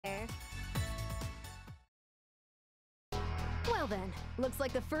then, looks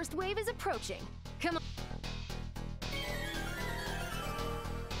like the first wave is approaching. Come on.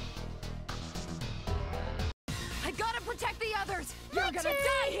 I gotta protect the others! You're gonna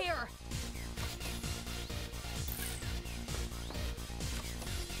die here!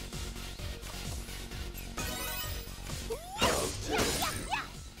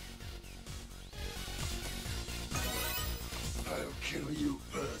 I'll kill you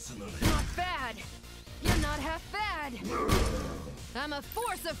personally. Not bad! You're not half bad! I'm a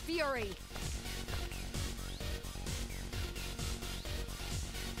force of fury!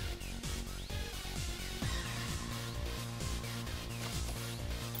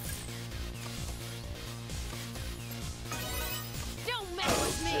 Don't mess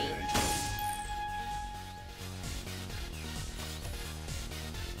with me!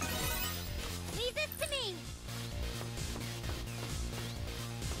 Leave this to me!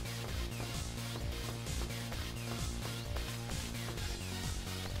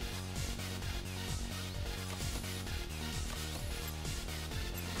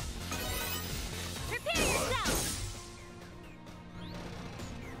 Prepare yourself!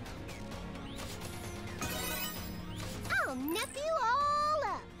 I'll nip you all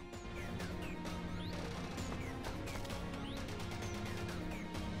up!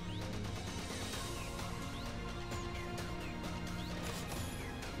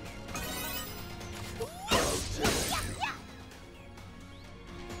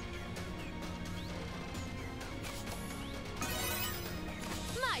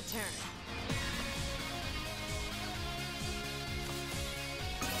 My turn.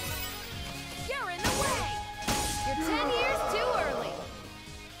 You're in the way! You're 10 years too early!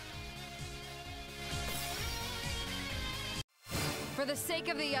 For the sake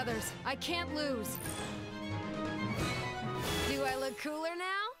of the others, I can't lose. Do I look cooler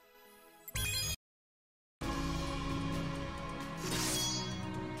now?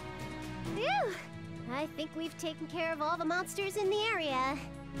 Phew! I think we've taken care of all the monsters in the area.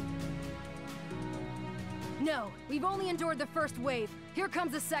 No, we've only endured the first wave. Here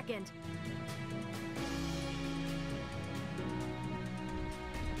comes the second.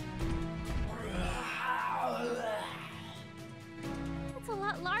 It's a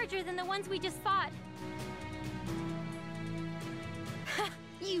lot larger than the ones we just fought.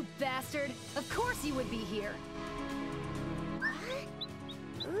 You bastard! Of course you would be here! What?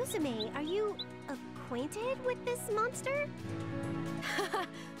 Uzume, are you acquainted with this monster?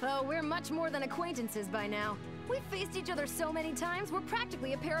 Oh, we're much more than acquaintances by now. We've faced each other so many times, we're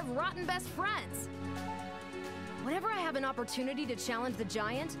practically a pair of rotten best friends. Whenever I have an opportunity to challenge the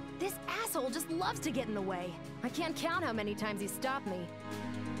giant, this asshole just loves to get in the way. I can't count how many times he's stopped me.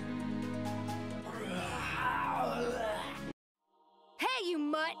 Hey, you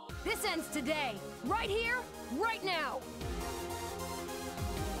mutt! This ends today! Right here, right now!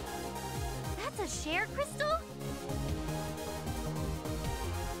 That's a share crystal?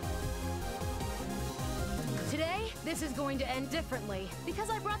 Today, this is going to end differently, because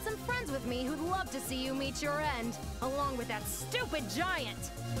I brought some friends with me who'd love to see you meet your end, along with that stupid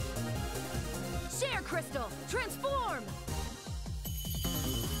giant! Share Crystal, transform!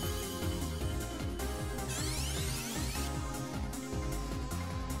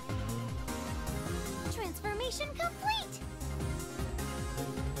 Transformation complete!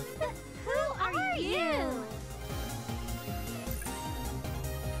 Who are you?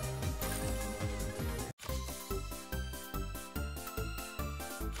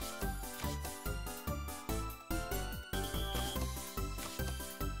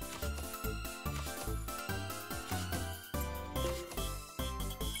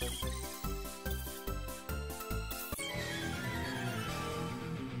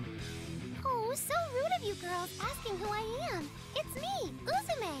 Oh, so rude of you girls asking who I am. It's me,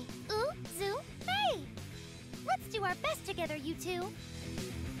 Uzume. Uzume. Let's do our best together, you two.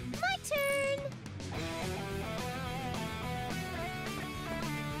 My turn.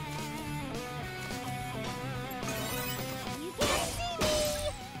 You can't see me.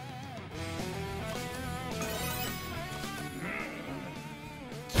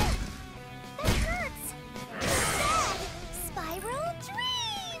 That hurts. Bad. Spiral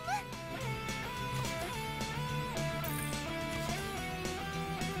dream.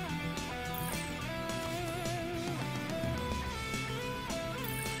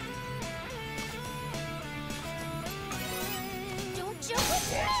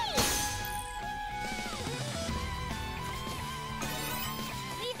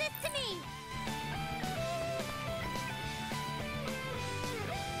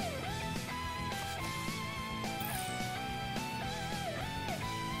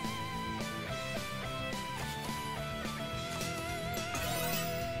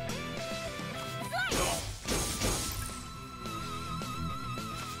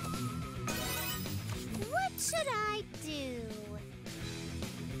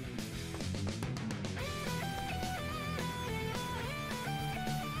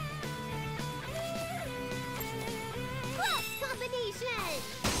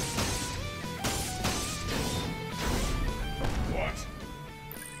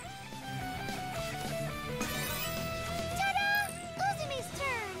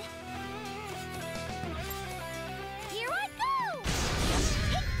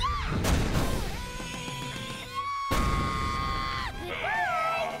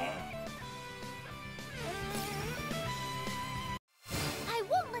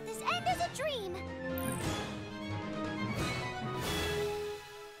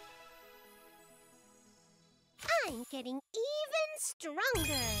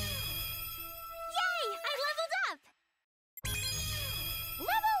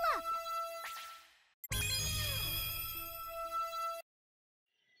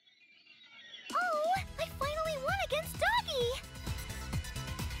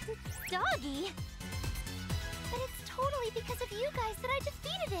 doggy. But it's totally because of you guys that I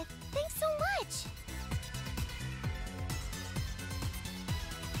defeated it. Thanks so much.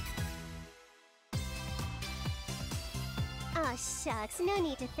 Aw, shucks, no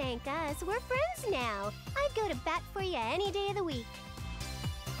need to thank us. We're friends now. I'd go to bat for you any day of the week.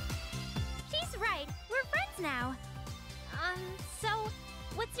 She's right. We're friends now. So,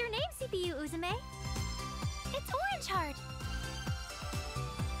 what's your name, CPU Uzume? It's Orange Heart.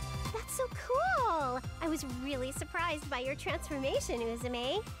 That's so cool. I was really surprised by your transformation,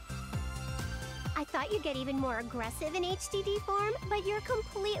 Uzume. I thought you'd get even more aggressive in HDD form, but you're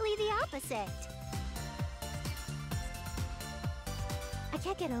completely the opposite. I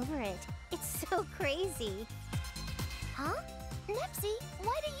can't get over it. It's so crazy. Huh? Nepsy,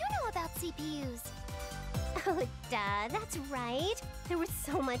 why do you know about CPUs? Oh, duh, that's right. There was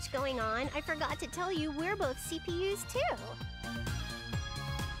so much going on, I forgot to tell you we're both CPUs too.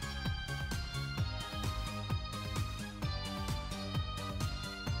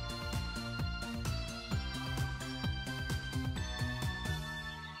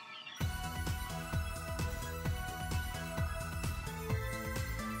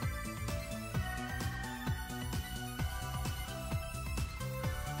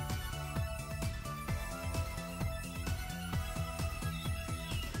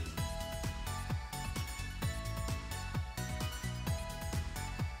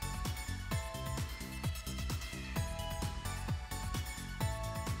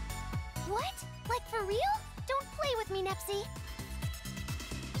 What? Like for real? Don't play with me, Nepsy.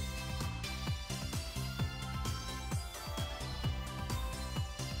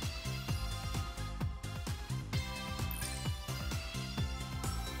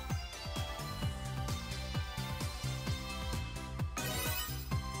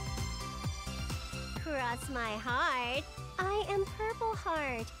 Cross my heart. I am Purple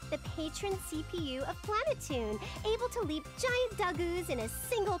Heart, the patron CPU of Planetoon, able to leap giant duggoos in a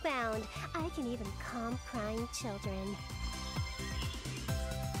single bound. I can even calm crying children.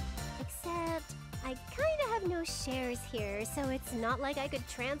 Except, I kinda have no shares here, so it's not like I could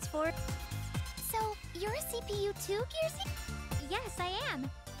transform. So, you're a CPU too, Gearsy? Yes, I am.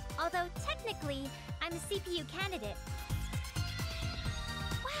 Although, technically, I'm a CPU candidate.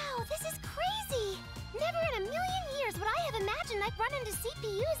 Wow, this is crazy! Never in a million years would I have imagined I'd run into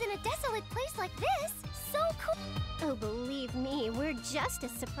CPUs in a desolate place like this! So cool! Oh, believe me, we're just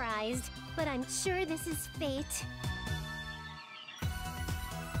as surprised. But I'm sure this is fate.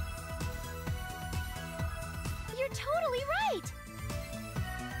 You're totally right!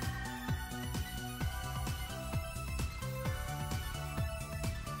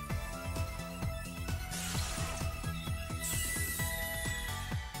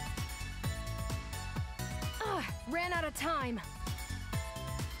 Ran out of time.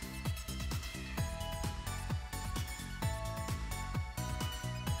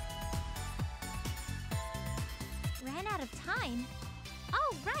 Ran out of time?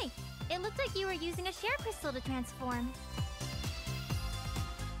 Oh, right. It looked like you were using a share crystal to transform.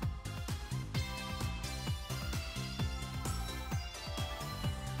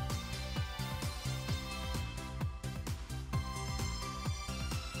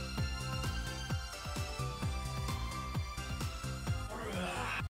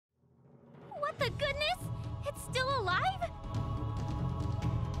 What the goodness? It's still alive?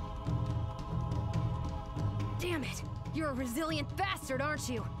 Damn it! You're a resilient bastard, aren't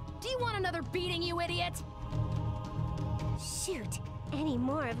you? Do you want another beating, you idiot? Shoot, any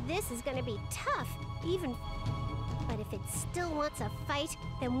more of this is gonna be tough, even... But if it still wants a fight,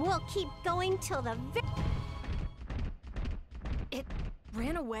 then we'll keep going till the It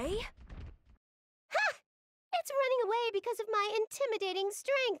ran away? Ha! It's running away because of my intimidating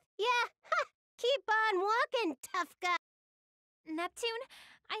strength. Yeah, ha! Keep on walking, tough guy. Neptune,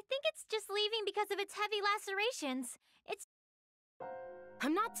 I think it's just leaving because of its heavy lacerations. It's...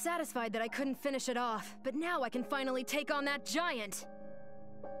 I'm not satisfied that I couldn't finish it off, but now I can finally take on that giant!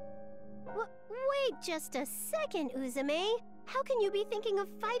 Wait just a second, Uzume. How can you be thinking of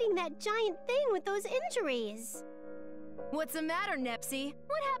fighting that giant thing with those injuries? What's the matter, Nepsy?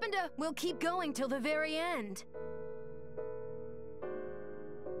 What happened to "we'll keep going till the very end"?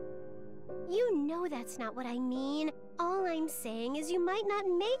 You know that's not what I mean. All I'm saying is you might not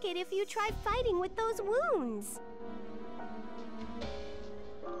make it if you try fighting with those wounds.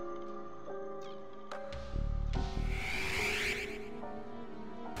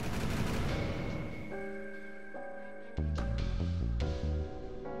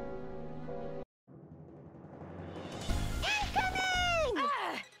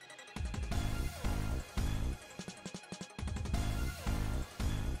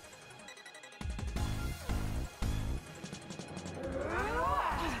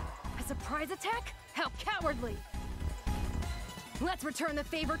 surprise attack? How cowardly! Let's return the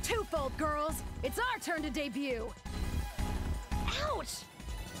favor twofold, girls! It's our turn to debut! Ouch!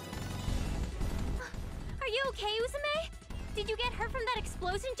 Are you okay, Uzume? Did you get hurt from that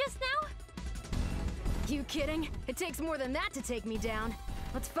explosion just now? You kidding? It takes more than that to take me down.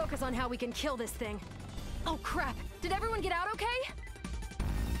 Let's focus on how we can kill this thing. Oh crap! Did everyone get out okay?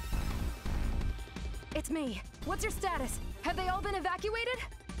 It's me. What's your status? Have they all been evacuated?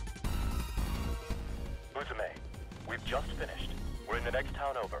 Uzume, we've just finished. We're in the next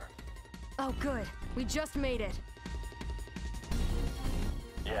town over. Oh good. We just made it.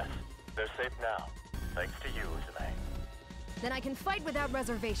 Yes, they're safe now. Thanks to you, Uzume. Then I can fight without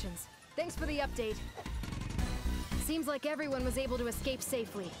reservations. Thanks for the update. Seems like everyone was able to escape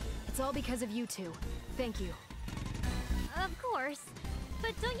safely. It's all because of you two. Thank you. Of course.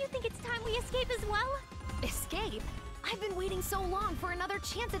 But don't you think it's time we escape as well? Escape? I've been waiting so long for another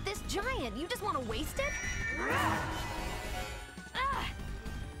chance at this giant. You just want to waste it?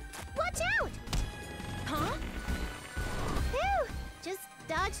 Watch out! Huh? Phew! Just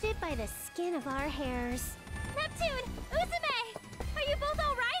dodged it by the skin of our hairs. Neptune! Uzume! Are you both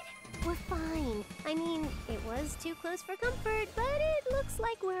alright? We're fine. I mean, it was too close for comfort, but it looks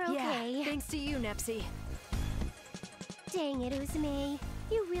like we're okay. Yeah, thanks to you, Nepsi. Dang it, Uzume.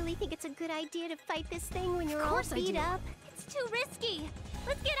 You really think it's a good idea to fight this thing when you're all course I beat do. up? It's too risky.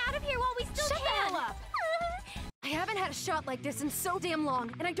 Let's get out of here while we still Shut the can. hell up! I haven't had a shot like this in so damn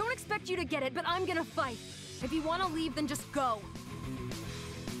long, and I don't expect you to get it, but I'm gonna fight. If you want to leave, then just go.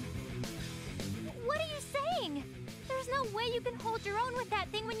 What are you saying? There's no way you can hold your own with that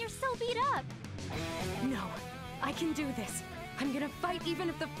thing when you're so beat up. No, I can do this. I'm gonna fight even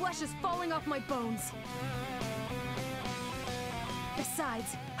if the flesh is falling off my bones.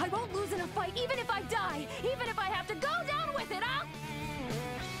 Besides, I won't lose in a fight even if I die, even if I have to go down with it, huh?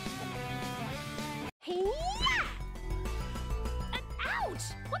 Hey-ya! Ouch!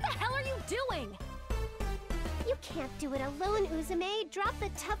 What the hell are you doing? You can't do it alone, Uzume. Drop the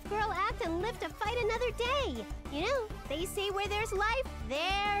tough girl act and live to fight another day. You know, they say where there's life,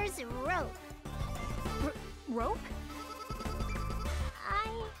 there's rope. Rope? I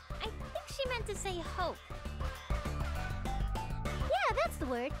think she meant to say hope. Yeah, that's the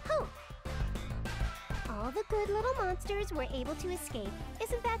word, hope. All the good little monsters were able to escape.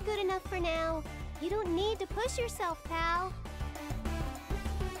 Isn't that good enough for now? You don't need to push yourself, pal.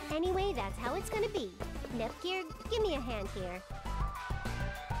 Anyway, that's how it's gonna be. Nepgear, give me a hand here.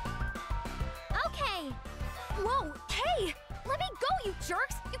 Okay. Whoa, hey! Let me go, you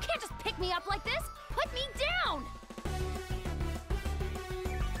jerks! You can't just pick me up like this! Put me down!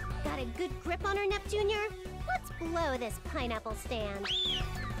 Got a good grip on her, Nep Jr.? Let's blow this pineapple stand.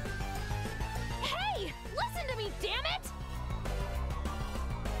 Hey! Listen to me, damn it!